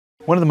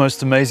One of the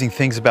most amazing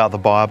things about the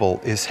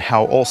Bible is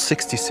how all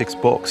 66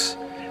 books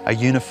are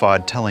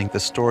unified, telling the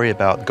story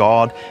about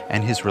God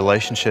and His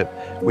relationship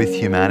with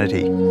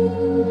humanity.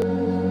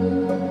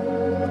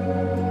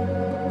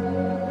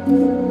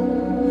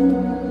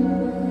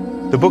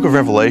 The book of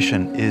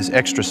Revelation is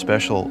extra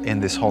special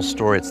in this whole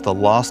story. It's the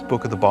last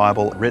book of the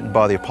Bible written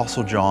by the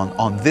Apostle John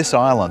on this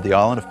island, the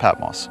island of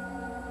Patmos.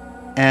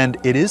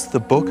 And it is the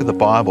book of the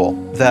Bible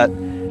that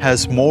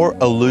has more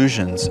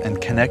allusions and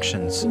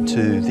connections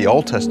to the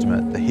Old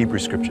Testament, the Hebrew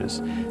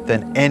Scriptures,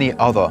 than any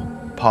other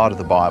part of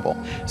the Bible.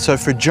 So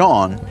for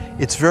John,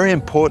 it's very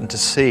important to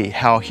see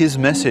how his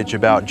message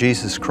about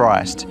Jesus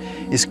Christ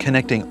is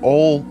connecting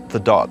all the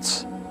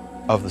dots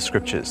of the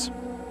Scriptures.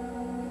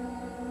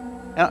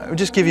 Now, I'll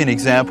just give you an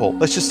example.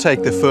 Let's just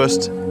take the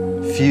first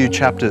few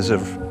chapters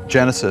of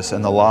Genesis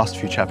and the last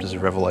few chapters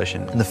of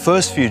Revelation. In the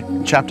first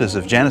few chapters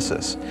of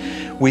Genesis,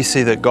 we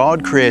see that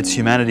God creates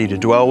humanity to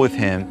dwell with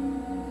Him,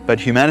 but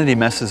humanity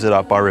messes it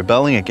up by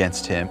rebelling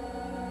against Him.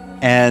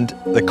 And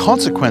the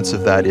consequence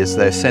of that is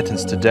they're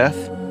sentenced to death,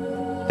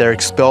 they're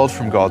expelled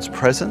from God's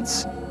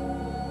presence,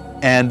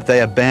 and they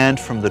are banned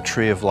from the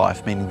tree of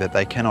life, meaning that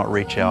they cannot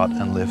reach out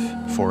and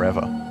live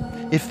forever.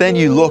 If then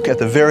you look at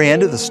the very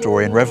end of the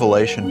story in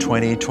Revelation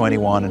 20,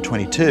 21, and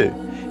 22,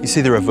 you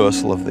see the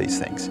reversal of these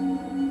things.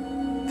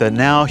 That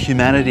now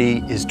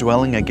humanity is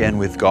dwelling again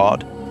with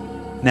God,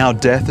 now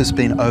death has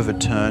been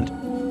overturned,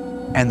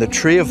 and the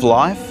tree of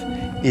life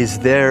is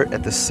there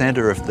at the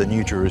center of the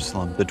New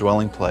Jerusalem, the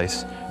dwelling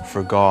place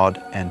for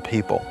God and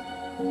people.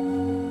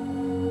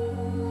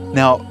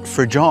 Now,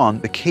 for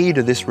John, the key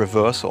to this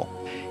reversal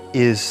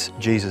is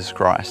Jesus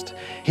Christ.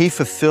 He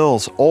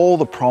fulfills all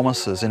the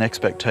promises and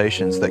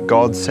expectations that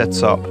God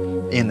sets up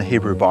in the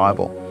Hebrew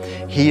Bible.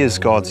 He is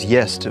God's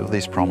yes to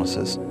these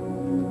promises.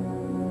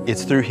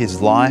 It's through His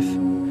life,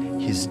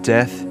 His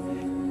death,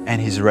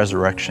 and His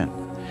resurrection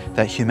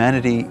that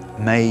humanity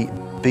may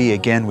be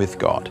again with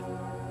God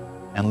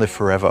and live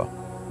forever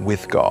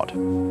with God.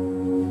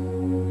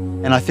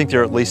 And I think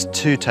there are at least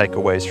two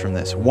takeaways from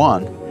this.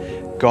 One,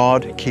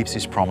 God keeps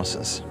His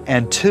promises.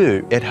 And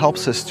two, it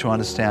helps us to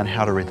understand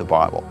how to read the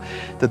Bible.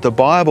 That the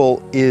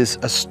Bible is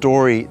a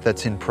story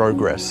that's in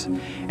progress.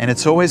 And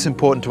it's always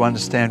important to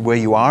understand where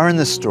you are in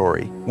the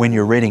story when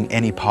you're reading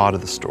any part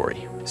of the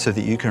story, so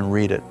that you can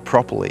read it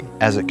properly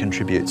as it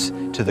contributes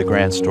to the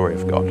grand story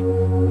of God.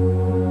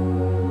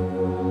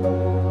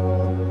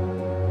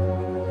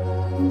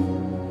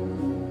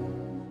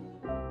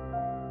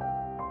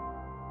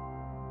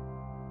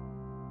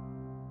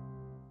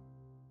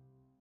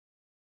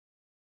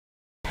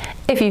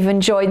 If you've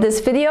enjoyed this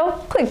video,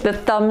 click the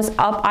thumbs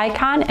up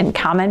icon and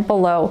comment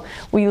below.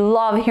 We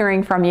love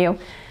hearing from you.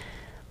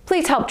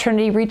 Please help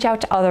Trinity reach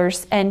out to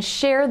others and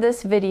share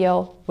this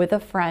video with a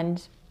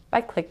friend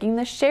by clicking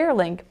the share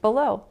link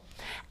below.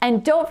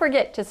 And don't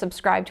forget to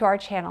subscribe to our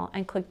channel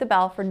and click the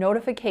bell for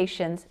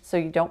notifications so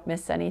you don't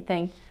miss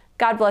anything.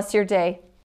 God bless your day.